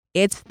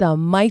It's the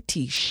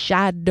mighty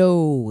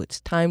Shadow. It's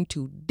time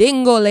to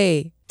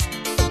dingole.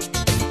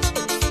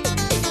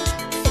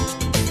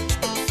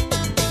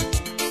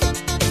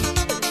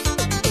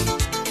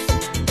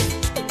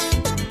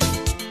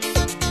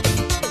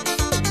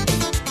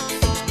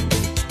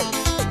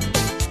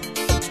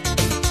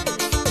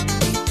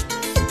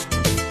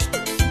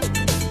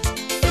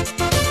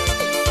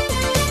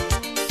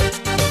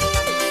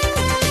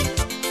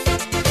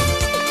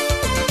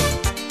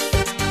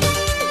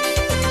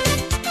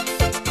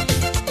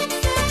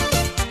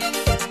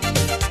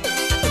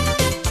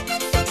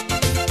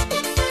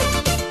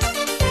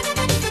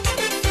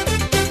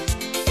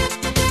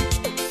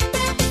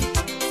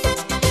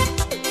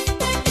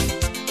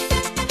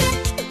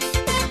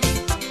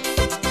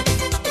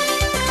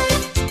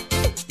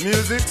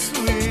 Music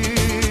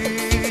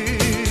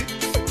sweet,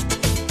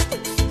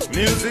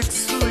 music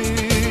sweet.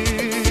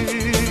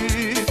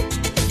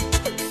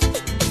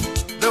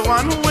 The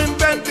one who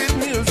invented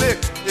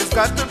music has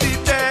got to be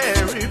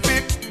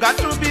terrific. Got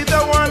to be the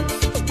one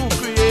who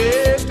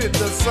created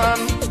the sun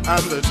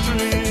and the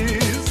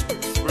trees,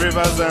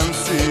 rivers and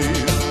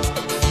seas.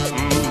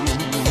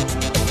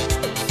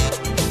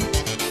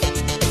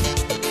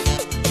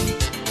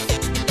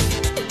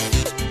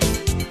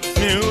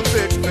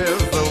 Music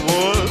fills the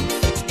world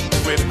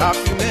with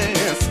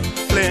happiness,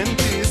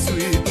 plenty,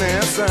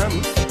 sweetness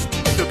and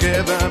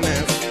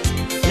togetherness.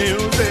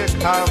 Music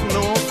have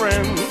no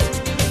friends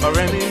or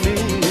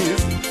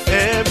enemies.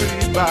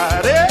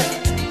 Everybody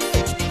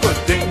could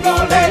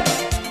dingole,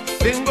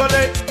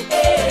 dingole,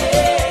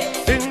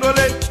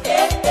 dingole,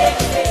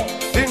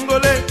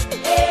 dingole,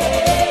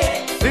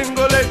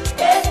 dingole.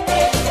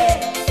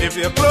 If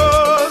your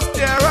clothes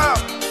tear up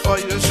or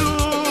your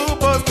shoe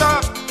bust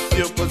up,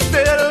 you could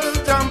still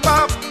jump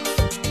up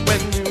when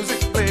music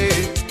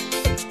plays.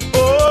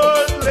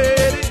 Old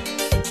lady,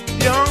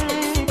 young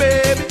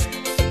baby,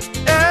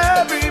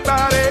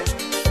 everybody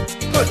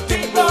could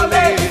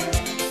dingole,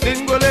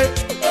 dingole,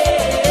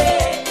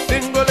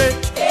 dingole,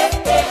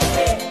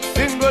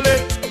 dingole,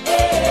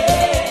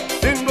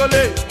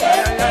 dingole. Yeah,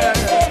 yeah, yeah,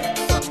 yeah.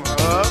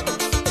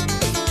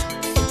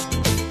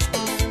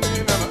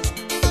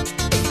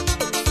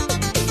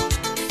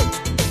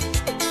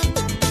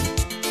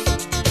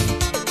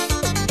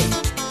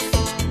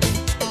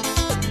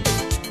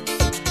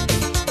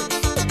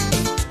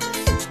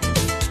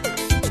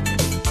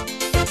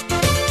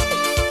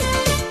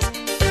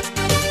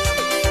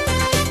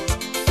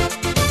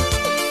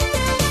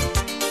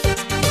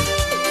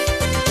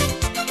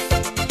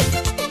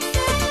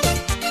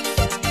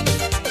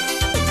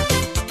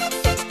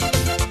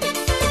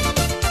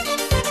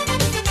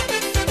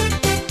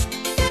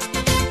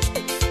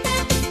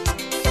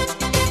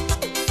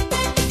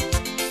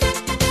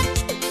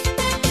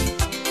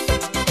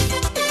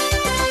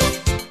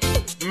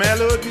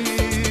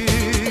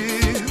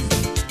 Melodies,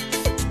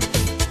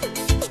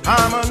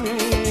 harmonies,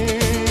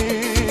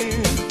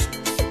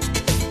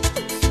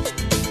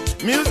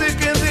 music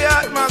in the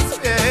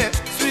atmosphere,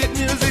 sweet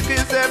music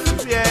is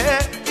everywhere,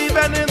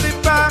 even in the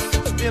park,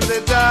 in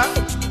the dark,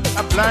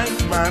 a blind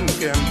man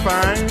can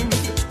find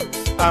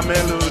a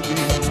melody.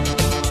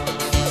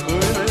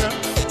 Oh, yeah.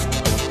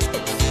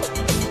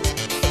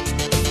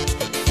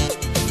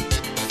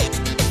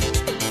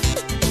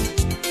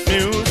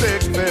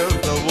 Music fills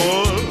the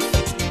world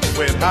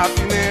with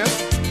happiness,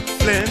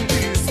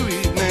 plenty,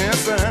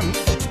 sweetness and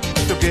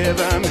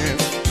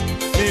togetherness.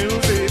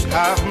 Music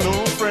have no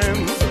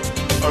friends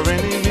or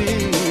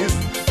enemies.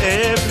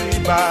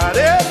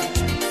 Everybody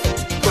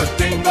could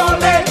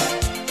dingole,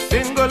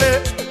 dingole,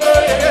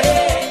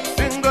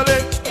 dingole,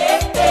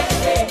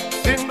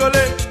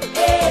 dingole,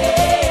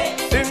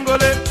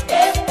 dingole.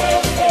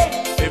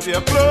 If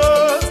your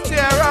clothes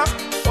tear up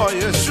or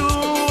your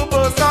shoe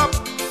bust up,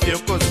 you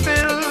could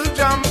still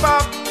jump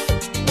up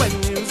when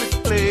music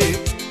plays.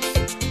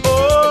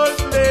 Old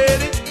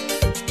lady,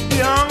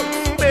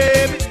 young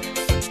baby,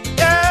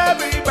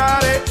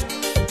 everybody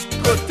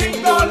could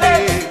dingole,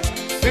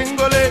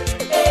 dingole,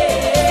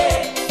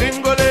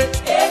 dingole,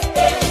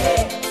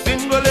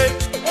 dingole,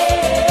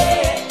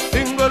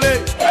 dingole.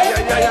 Ay,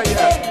 ay, ay, ay,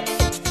 ay.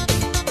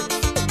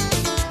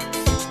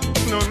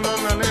 No, no,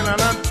 no, no, no,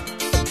 no.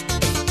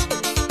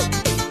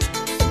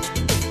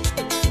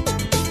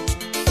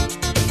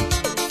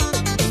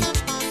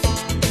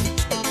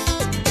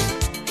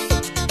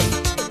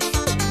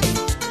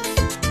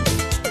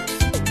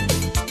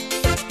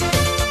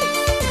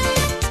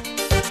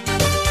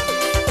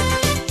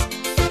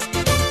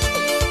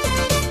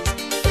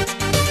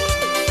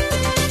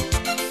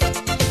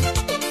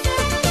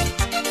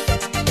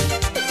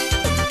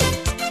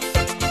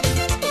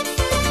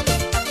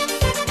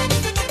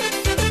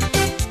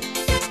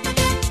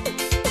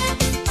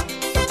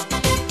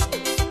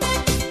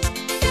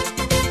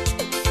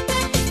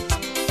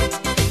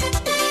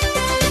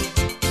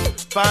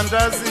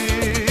 Fantasy,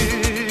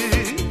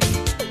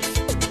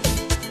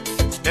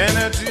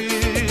 energy.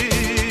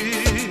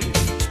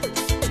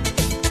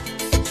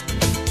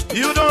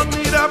 You don't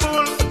need a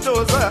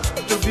bulldozer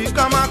to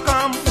become a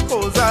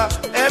composer.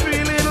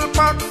 Every little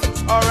part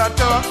or a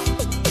talk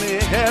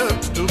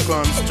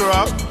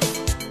construct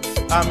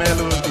a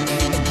melody.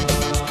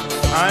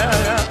 Aye,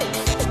 aye, aye.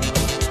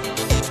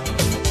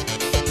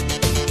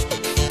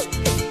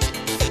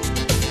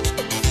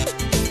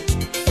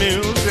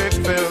 Music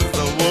fills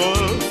the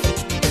world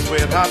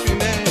with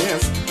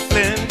happiness,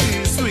 plenty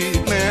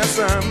sweetness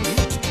and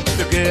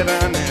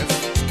togetherness.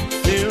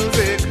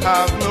 Music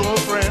has no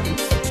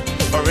friends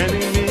or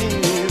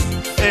enemies.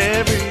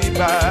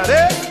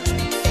 Everybody,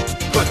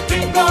 good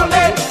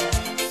dingole,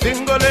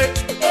 dingole,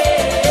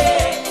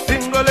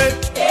 dingole,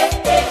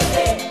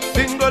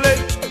 dingole,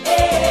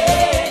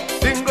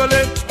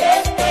 dingole.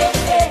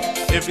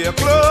 If you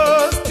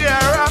close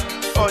your up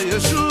or your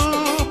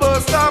shoe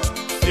bust up,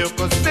 you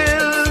could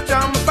still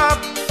jump up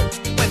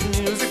when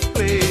music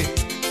play.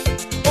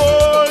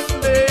 Old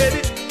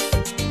lady,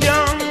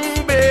 young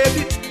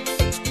baby,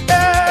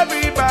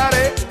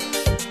 everybody,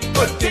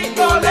 good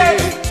dingole,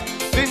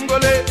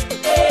 dingole,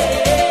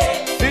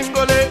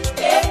 dingole,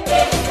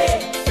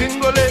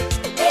 dingole,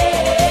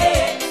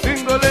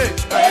 dingole,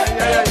 ay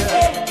ay ay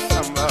ay,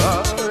 amba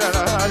ya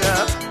ya ya,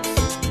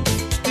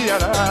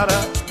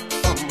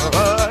 amba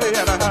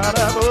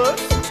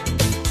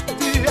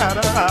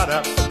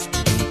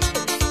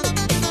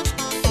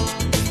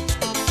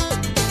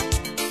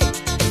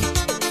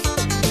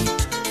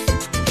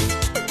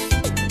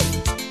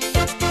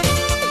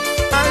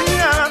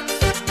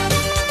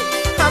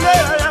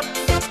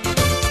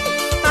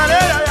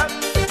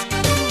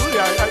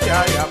ya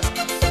ya.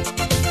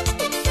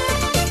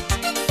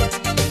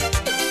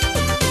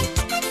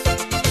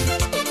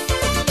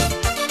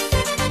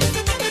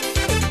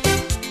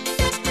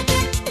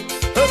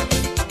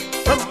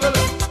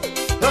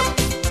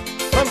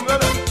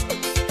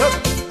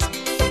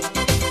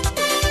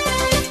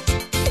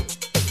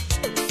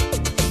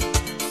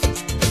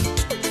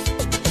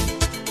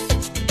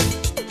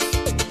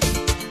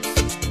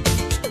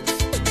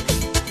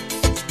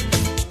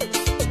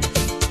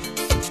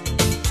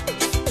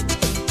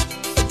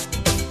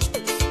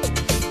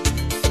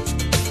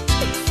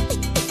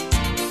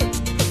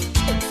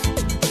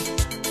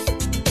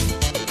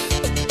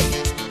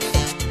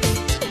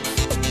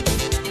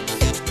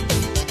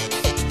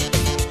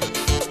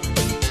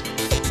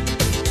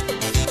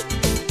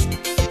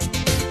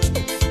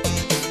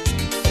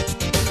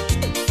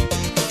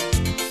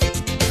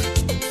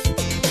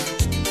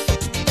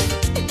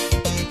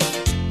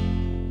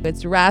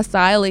 It's Ras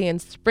Iley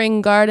and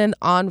Spring Garden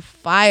on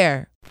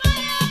Fire.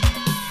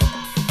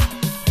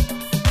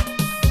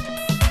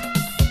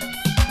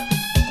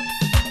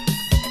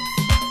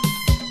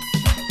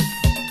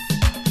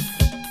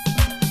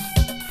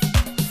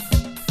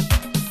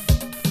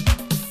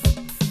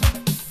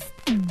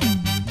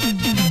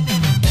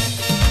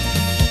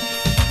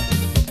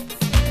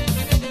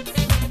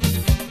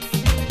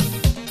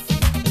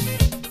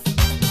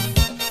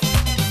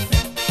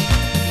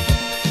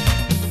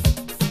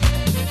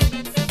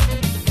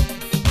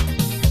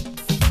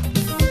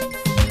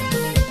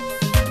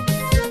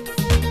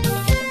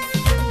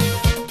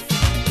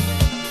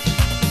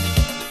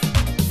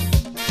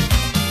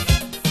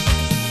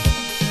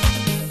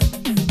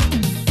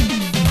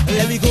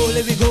 Let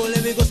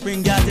me go,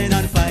 Spring Garden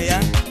on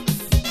fire.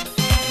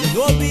 You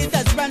know me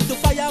that's run to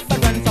fire, but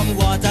run from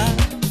water.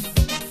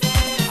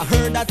 I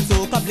heard that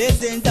soca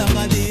blazing down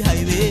on the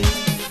highway,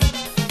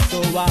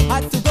 so I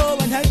had to go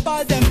and help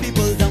all them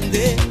people down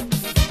there.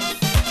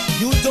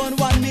 You don't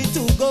want me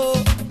to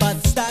go, but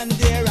stand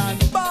there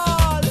and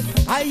ball.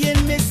 I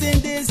ain't missing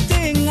this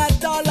thing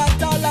at all,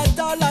 at all, at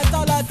all, at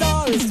all, at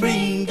all.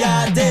 Spring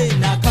Garden,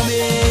 now come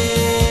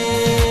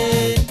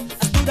in.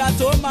 I stood at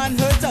home and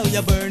heard how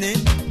you're burning.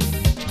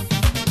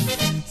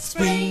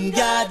 Spring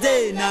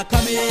Garden, now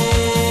come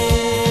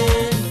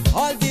in.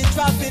 All the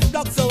traffic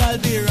blocked, so I'll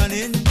be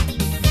running.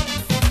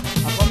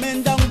 I'm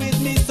coming down with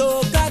me,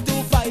 so got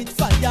to fight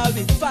fire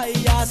with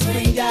fire.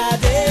 Spring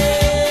Garden,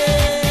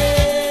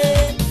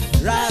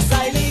 Ras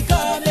Iley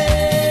coming.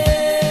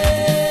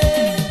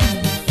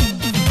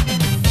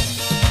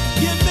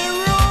 Give me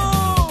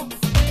room,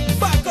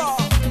 back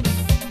off.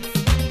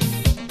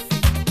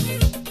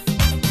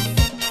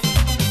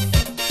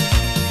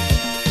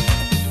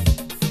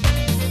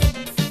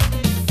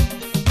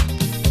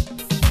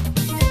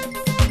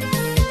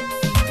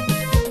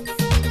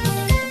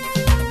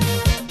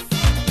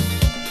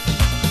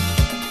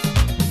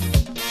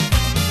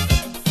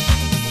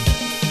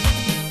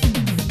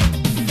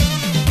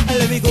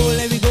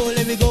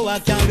 Let me go, I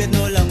can't wait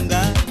no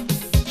longer.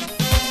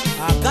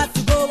 I got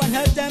to go and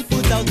help them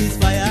put out this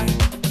fire,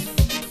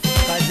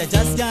 cause they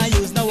just can't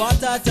use no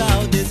water to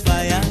out this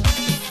fire.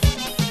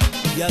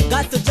 You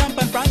got to jump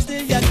and prance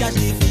till you catch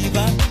the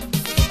fever.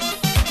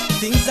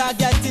 Things are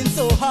getting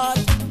so hot,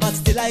 but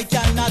still I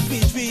cannot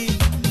retreat.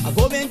 I'm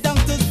going down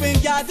to Spring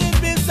Garden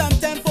with some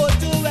tempo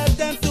to help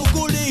them to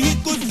cool the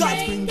heat. Good God,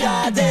 Spring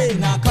Garden,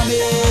 now come in.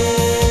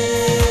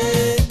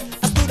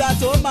 I stood at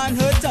home and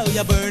heard how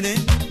you're burning.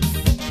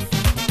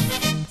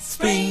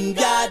 Spring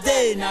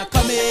Garden, now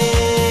come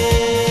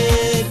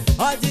in.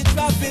 All the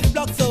traffic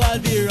blocked, so I'll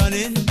be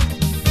running.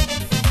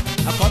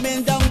 I'm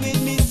coming down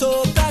with me,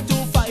 so got to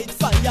fight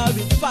fire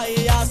with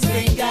fire.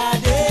 Spring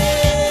Garden,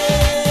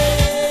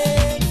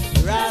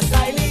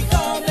 Rasili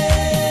coming.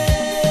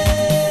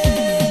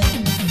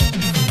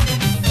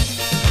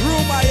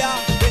 Rumaya,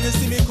 when you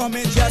see me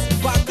coming, just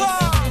back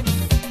on.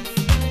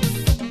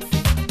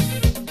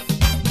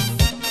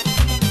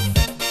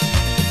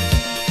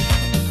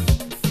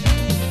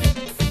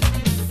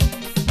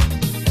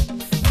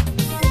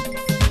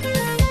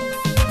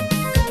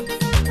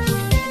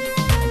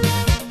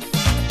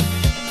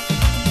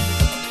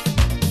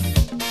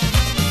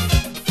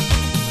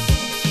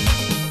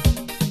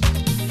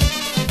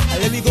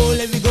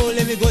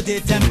 The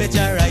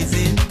temperature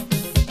rising.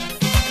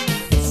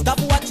 Stop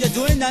what you're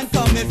doing and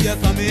come if you're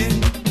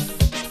coming.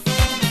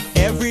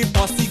 Every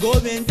posse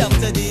going down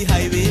to the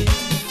highway.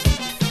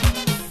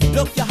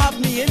 Look, you have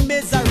me in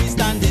misery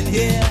standing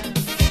here.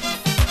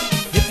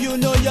 If you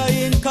know you're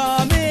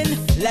incoming,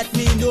 let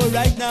me know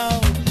right now.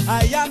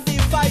 I am the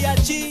fire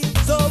chief,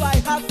 so I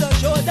have to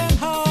show them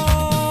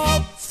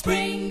how.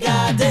 Spring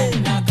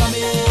Garden are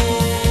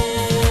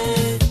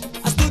coming.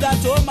 I stood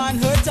at home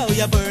and heard how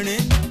you're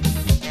burning.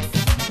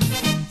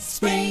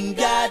 Spring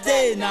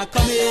Garden are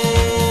coming.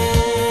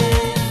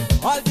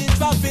 All the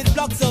traffic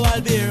blocks, so I'll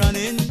be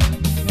running.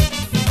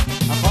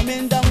 I'm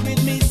coming down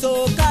with me,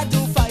 so got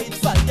to fight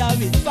fire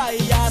with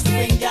fire.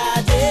 Spring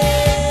Garden,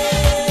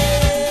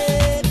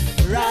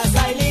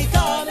 Rasili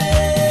coming.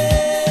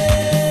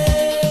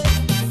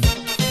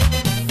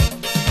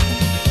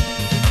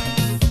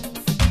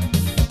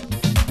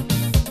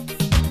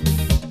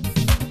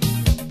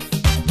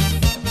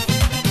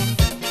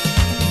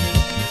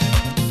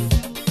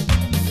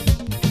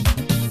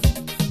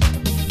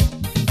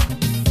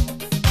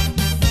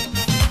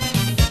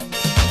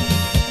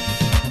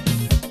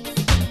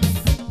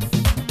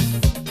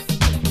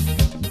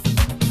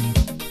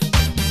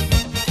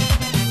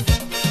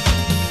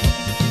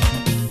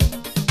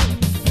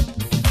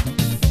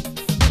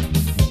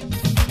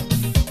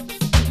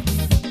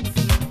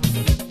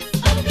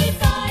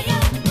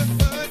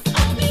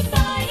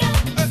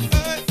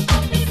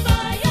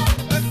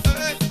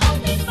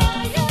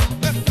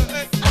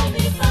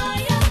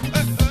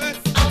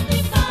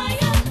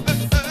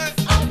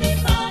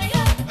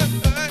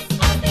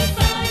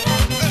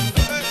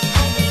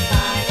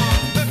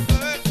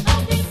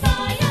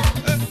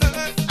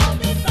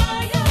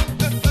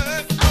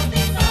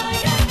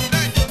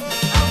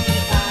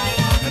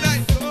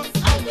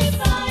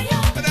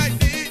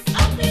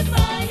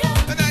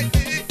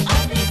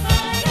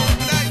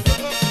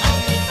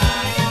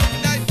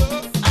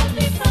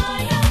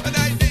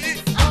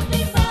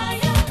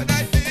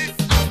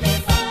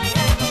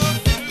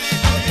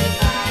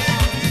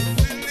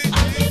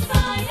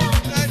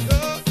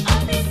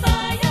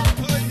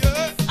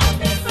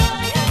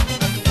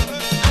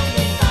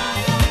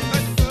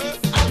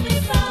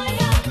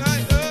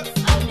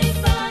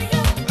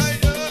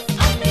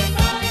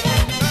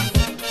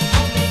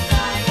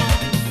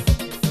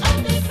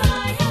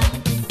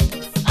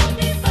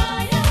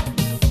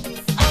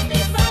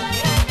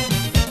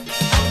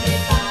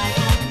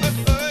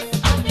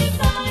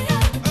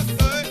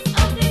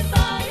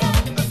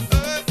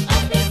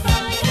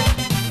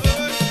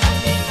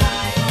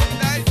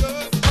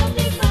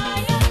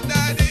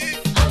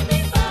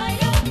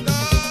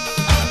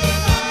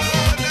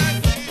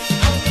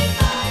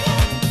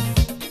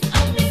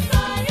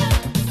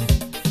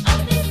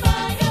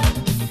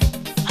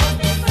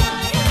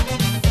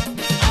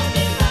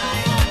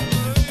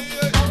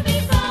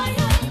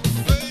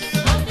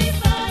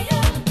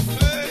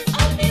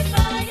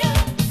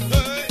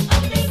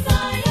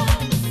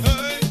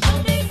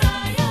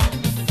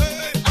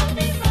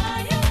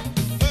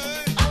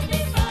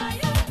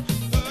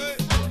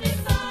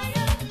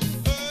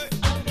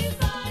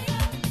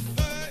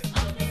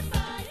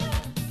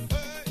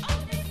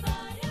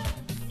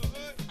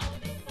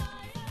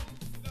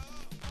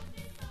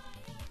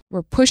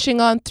 We're pushing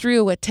on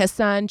through with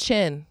Tessa and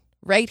Chin,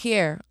 right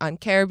here on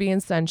Caribbean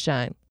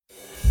Sunshine.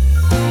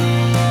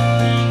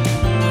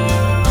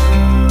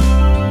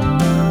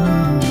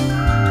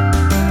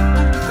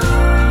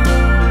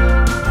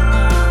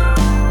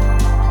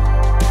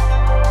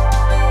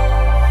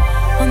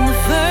 On the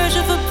verge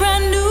of a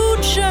brand new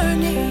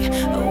journey,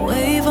 a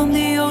wave on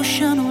the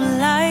ocean of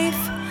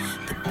life,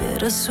 the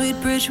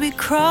bittersweet bridge we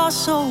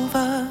cross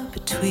over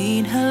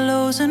between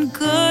hellos and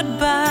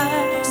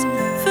goodbyes.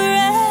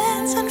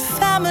 Friends and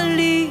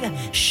family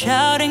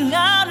shouting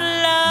out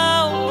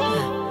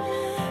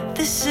loud,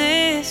 this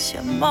is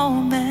your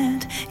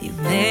moment, you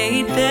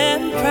made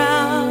them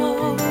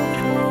proud.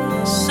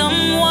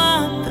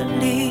 Someone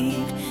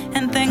believed,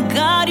 and thank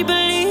God you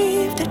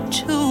believed it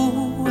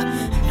too.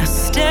 Now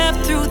step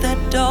through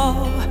that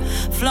door,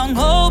 flung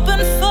open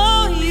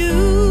for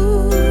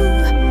you.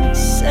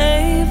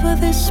 Savor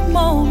this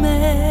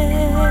moment.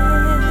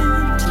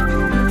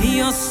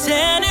 You're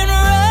standing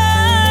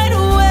right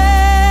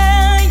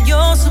where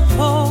you're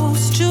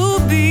supposed to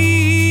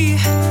be.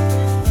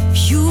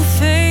 You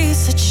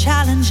face the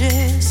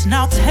challenges,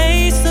 now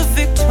taste the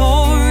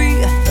victory.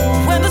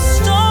 When the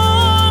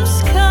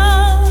storms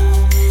come,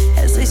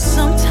 as they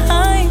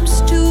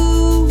sometimes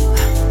do,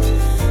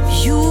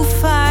 you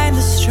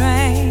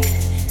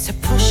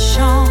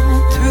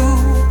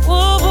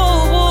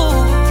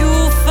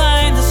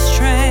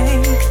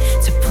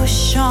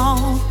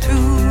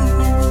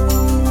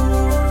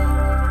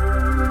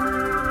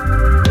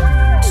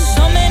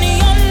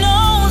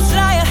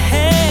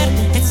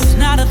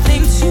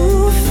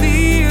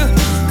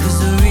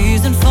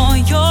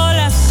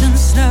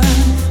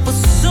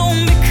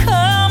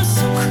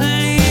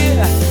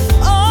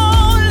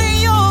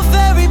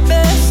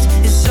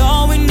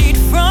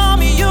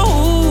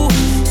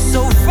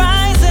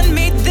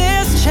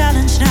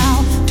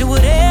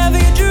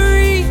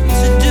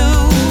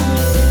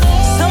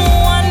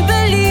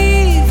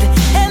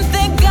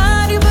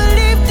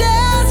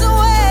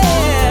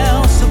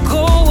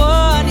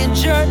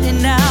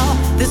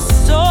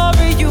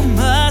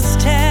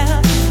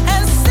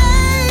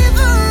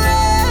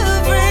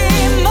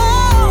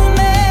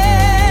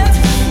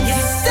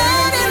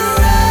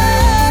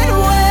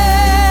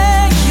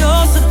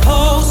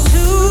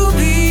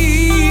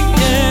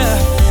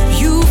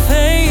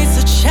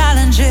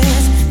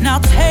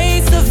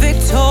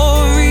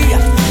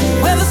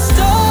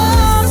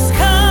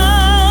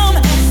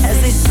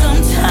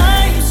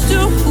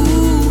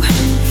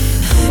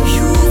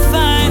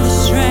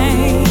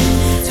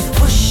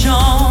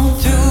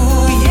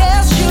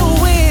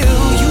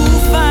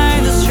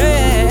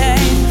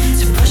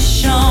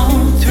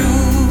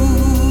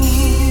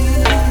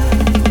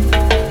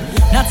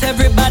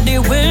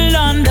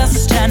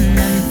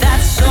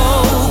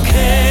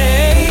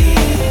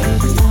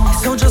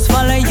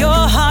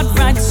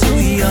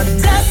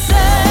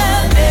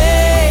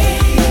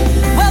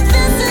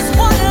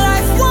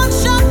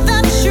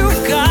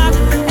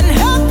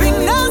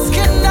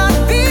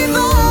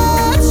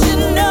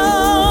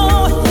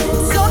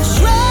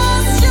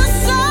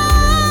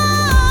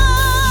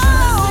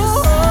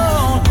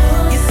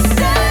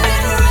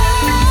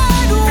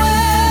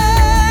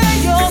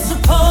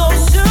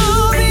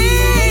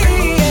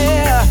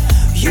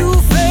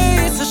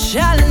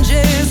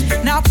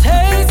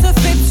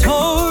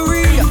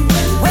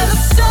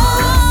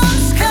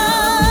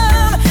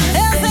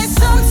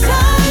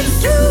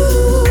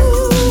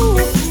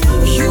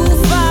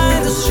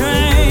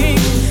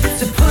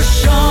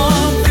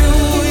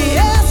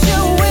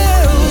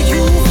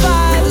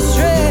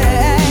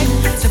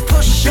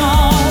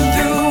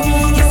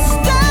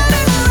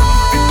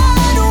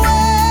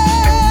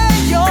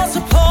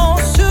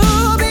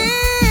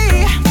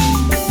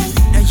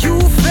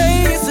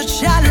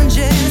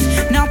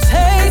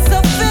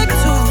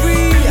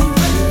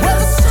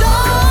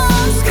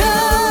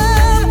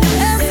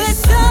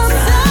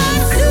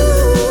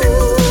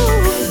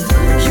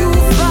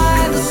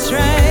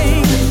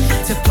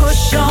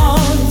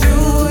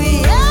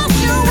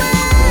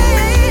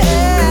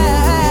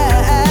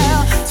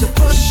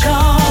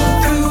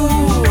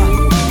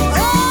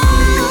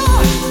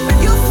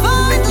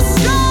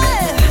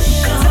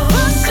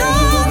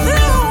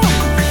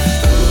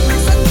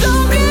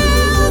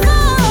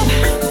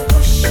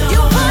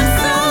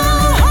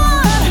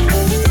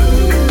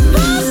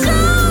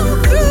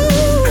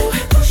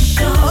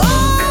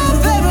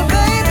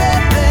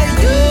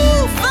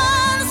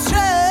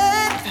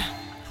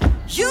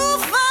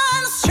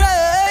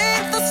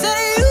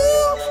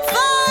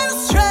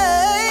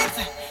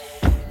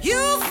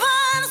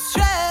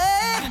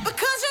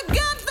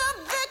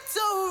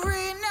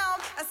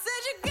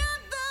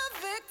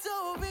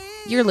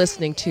You're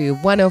listening to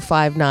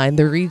 105.9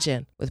 The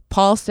Region with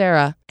Paul,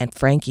 Sarah, and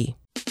Frankie.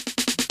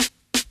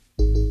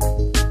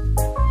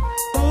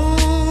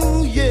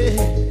 Oh,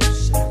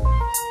 yes.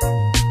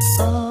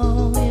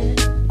 Oh, yeah.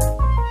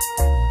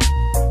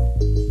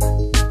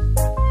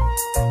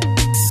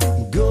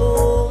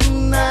 Go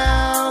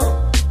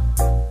now.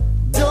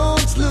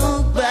 Don't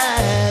look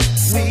back.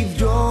 We've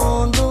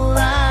drawn the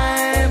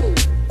line.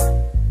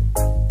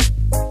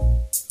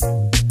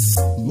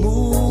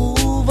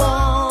 Move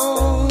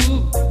on.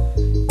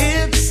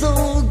 It's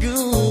so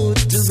good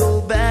to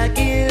go back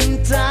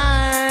in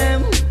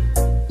time.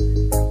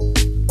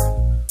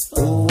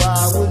 Oh,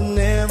 I would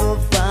never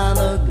find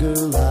a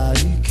girl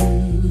like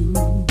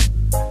you.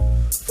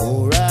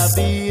 For I'd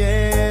be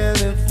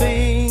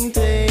anything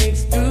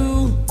takes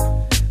two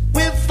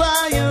with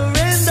fire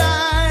and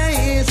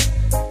ice.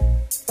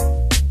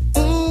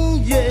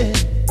 Yeah.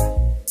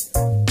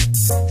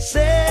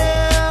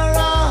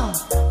 Sarah,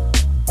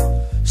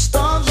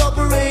 storms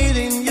operate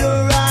in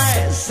your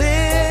eyes.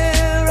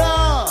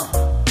 Sarah,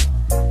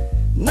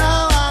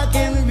 now I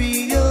can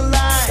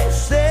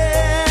realize.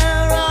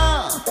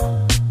 Sarah,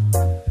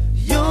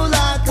 you're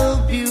like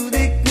a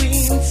beauty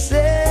queen.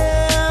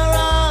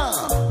 Sarah,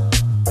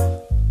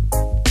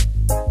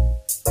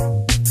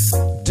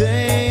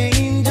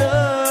 dangers.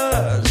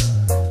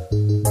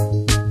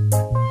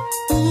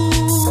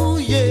 Ooh,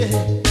 yeah.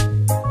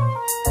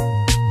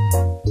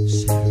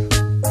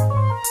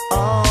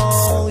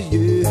 Oh,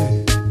 yeah.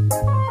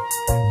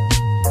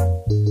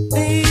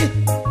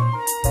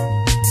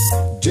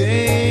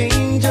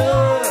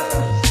 Danger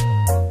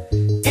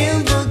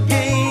in the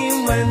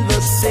game when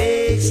the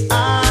stakes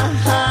are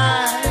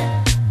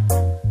high.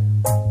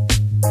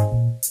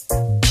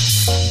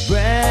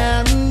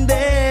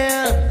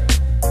 Branded,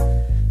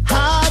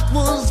 heart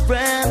was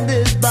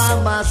branded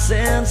by my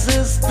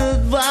senses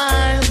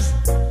advice.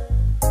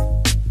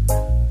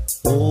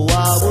 Oh,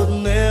 I would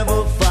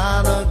never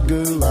find a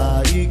girl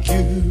like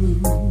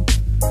you.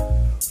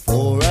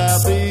 For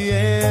I'll be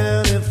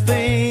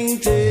anything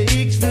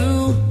takes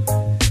two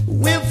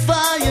with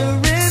fire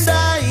and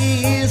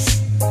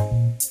ice.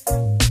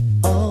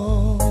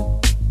 Oh,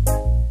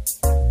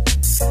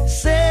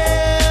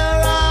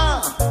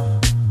 Sarah,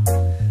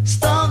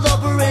 storms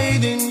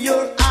operate in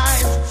your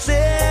eyes.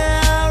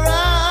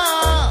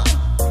 Sarah,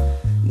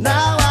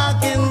 now I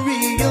can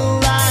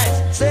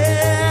realize.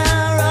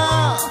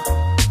 Sarah,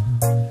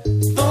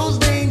 those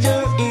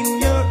danger in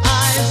your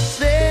eyes.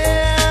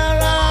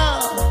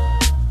 Sarah,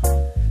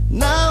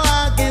 now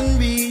I can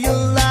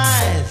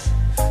realize.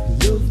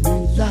 Love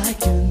me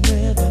like you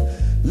never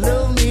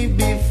loved me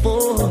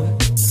before.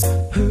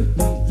 Hurt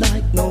me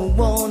like no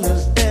one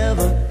has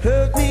ever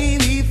hurt me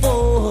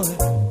before.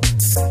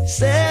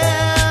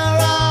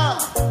 Sarah,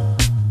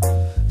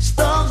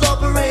 storms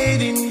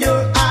operate in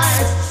your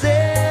eyes.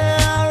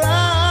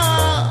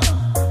 Sarah,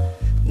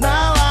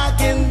 now I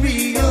can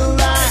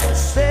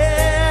realize.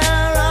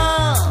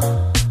 Sarah,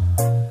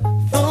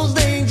 those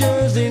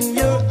dangers in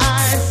your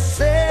eyes.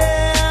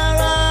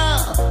 Sarah,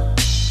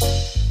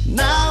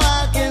 now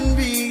I can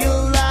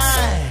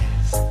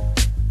realize.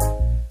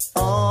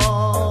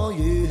 Oh,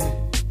 yeah.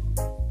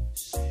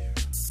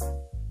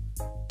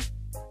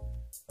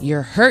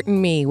 You're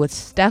Hurting Me with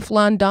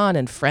Stefflon Don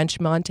and French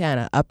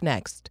Montana up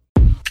next.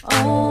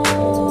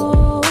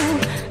 Oh,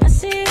 I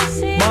see,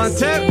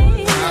 Montana.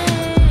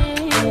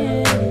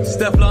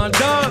 Stefflon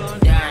Don.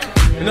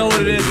 You know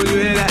what it is when you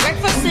hear that?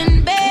 breakfast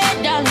in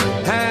bed,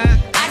 darling. Huh?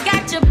 I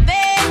got your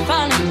bed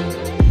falling.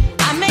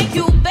 I make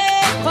you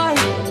bed for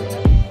you.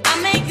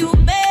 I make you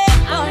bed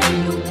for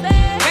you.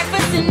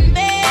 Breakfast in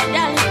bed,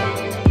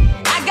 darling.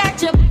 I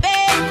got your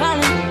bed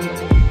falling.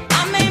 I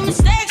made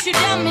mistakes, you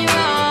done me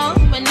wrong,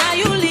 but now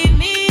you leave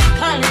me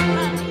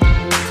calling.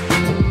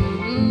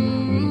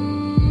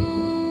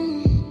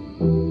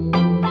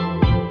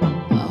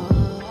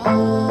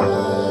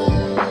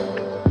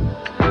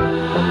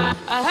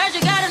 I heard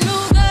you got a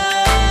new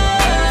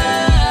girl.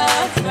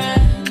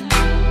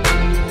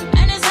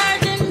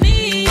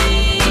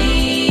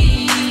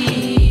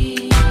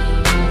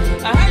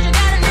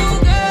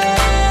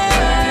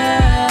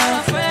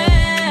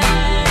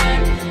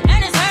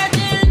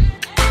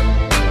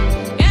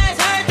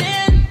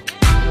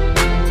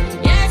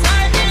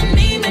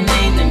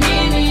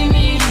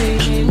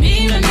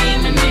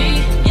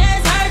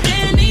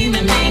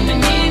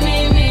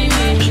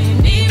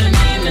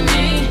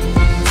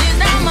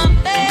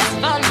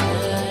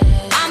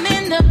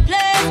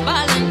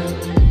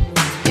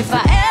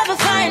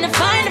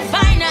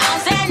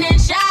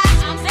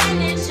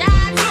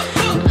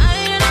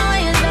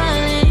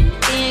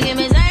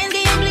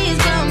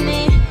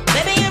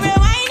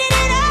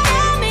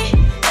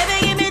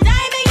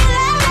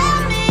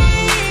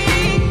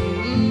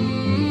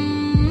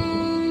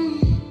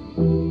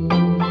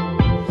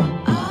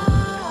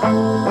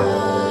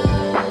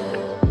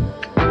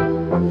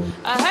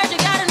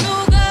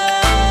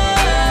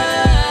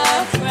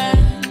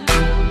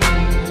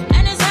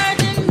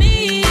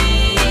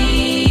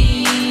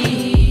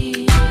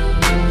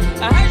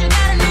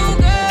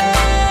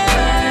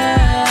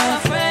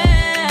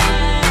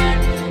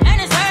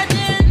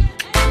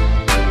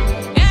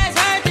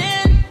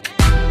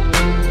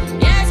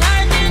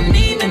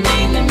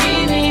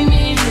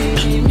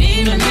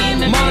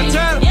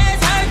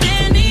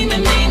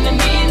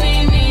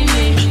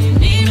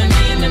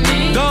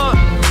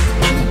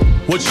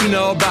 what you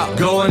know about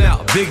going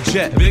out. Big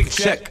jet, big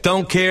check,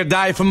 don't care,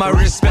 die for my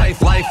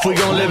respect. Life, we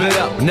gon' live it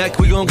up. Neck,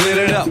 we gon'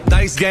 glitter it up.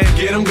 Dice game,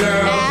 get 'em,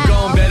 girl.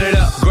 Gon' bet it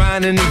up.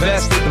 Grind and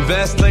invest it.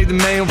 Invest, played the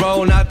main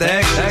role, not the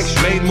extras.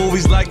 Made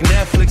movies like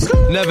Netflix,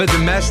 never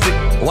domestic.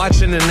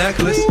 Watching the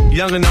necklace,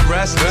 young and I'm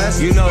restless.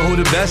 You know who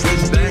the best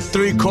is.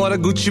 3/4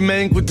 Gucci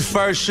Mane with the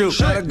first shoe.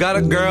 Got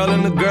a girl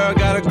and the girl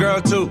got a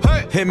girl too.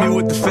 Hit me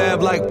with the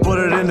fab like put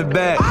it in the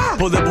bag.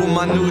 Pull up with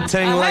my new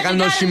tank like I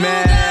know she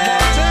mad.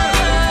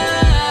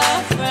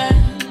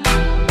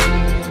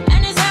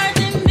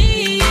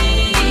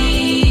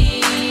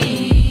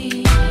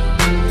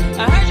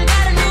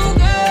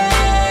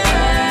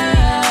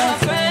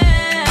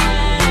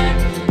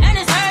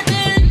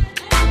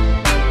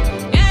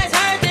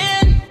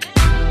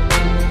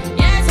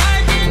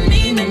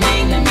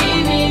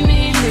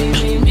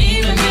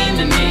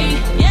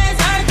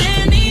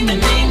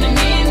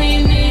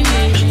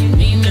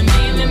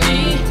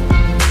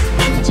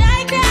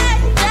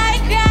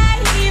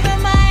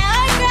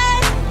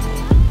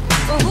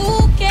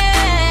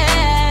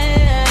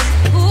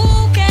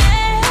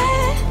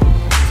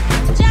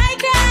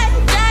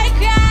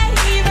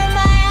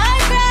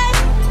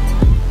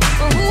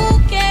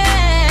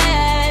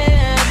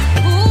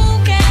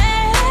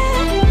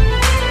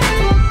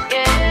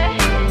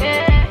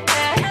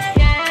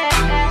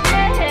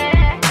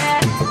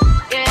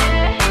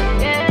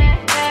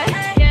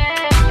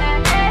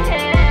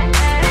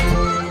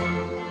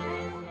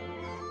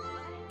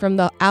 From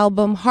the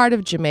album Heart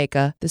of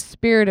Jamaica, The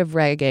Spirit of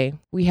Reggae,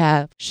 we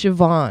have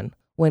Siobhan,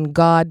 When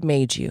God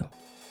Made You.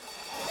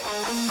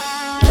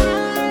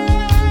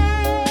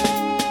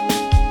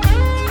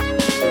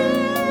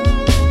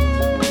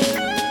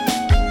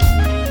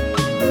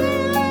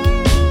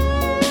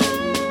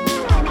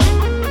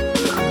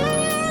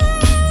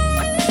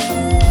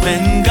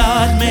 When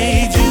God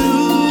made you,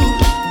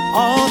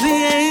 all the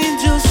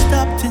angels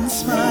stopped and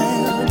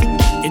smiled.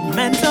 It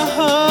meant a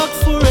hug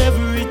for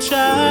every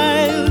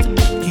child.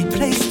 He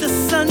placed the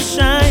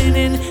sunshine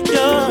in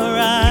your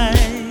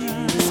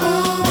eyes.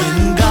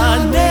 When God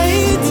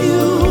made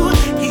you,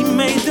 He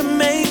made the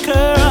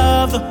maker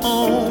of the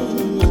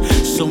home.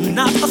 So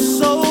not a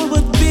soul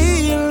would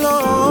be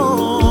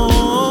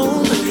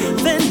alone.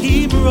 Then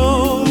He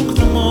broke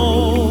the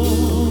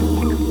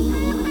mold.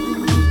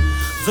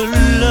 The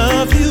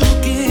love you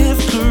give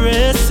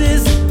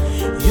caresses,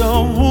 your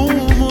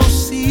womb will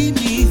see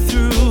me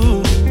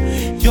through.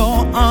 Your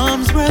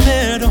arms were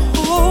there to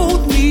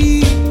hold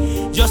me.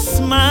 Your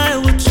smile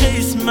will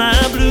chase my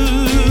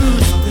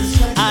blues.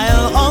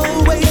 I'll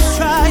always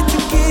try to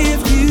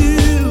give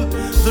you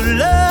the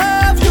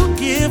love you've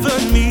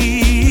given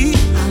me.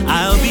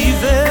 I'll be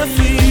there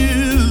for you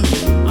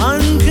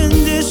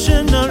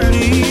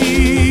unconditionally.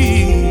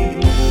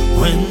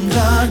 When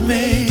God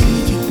made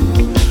you,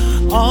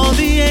 all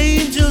the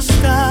angels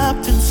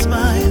stopped and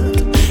smiled.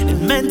 It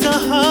meant a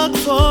hug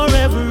for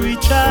every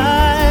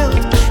child.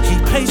 He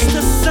placed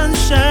the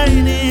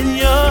sunshine in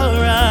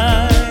your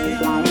eyes.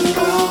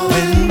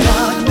 When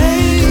God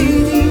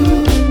made you,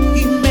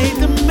 He made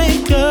the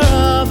maker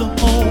of the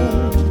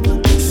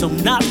home. So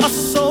not a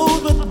soul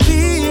would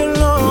be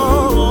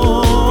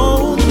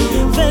alone.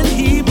 Then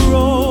He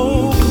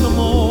broke the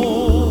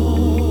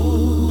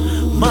mold.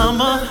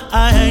 Mama,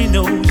 I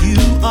know you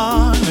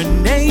are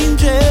an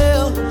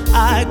angel.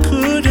 I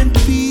couldn't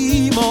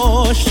be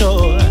more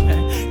sure.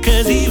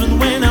 'Cause even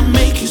when I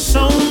make you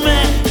so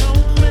mad,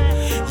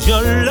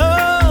 your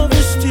love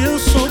is still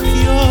so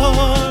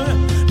pure.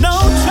 No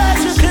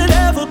treasure could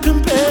ever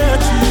compare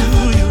to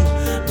you,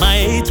 my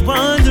eighth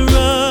wonder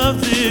of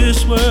this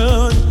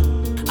world.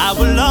 I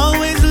will always